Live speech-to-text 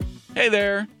Hey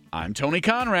there, I'm Tony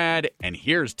Conrad, and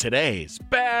here's today's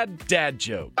bad dad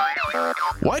joke.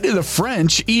 Why do the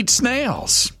French eat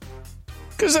snails?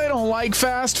 Because they don't like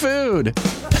fast food.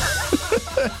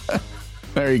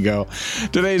 There you go.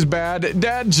 Today's bad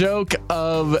dad joke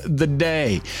of the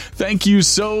day. Thank you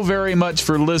so very much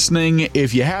for listening.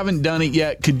 If you haven't done it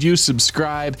yet, could you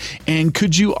subscribe? And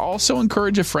could you also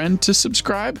encourage a friend to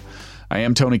subscribe? I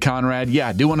am Tony Conrad. Yeah,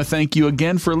 I do want to thank you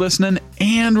again for listening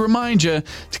and remind you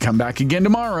to come back again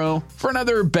tomorrow for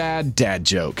another bad dad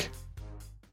joke.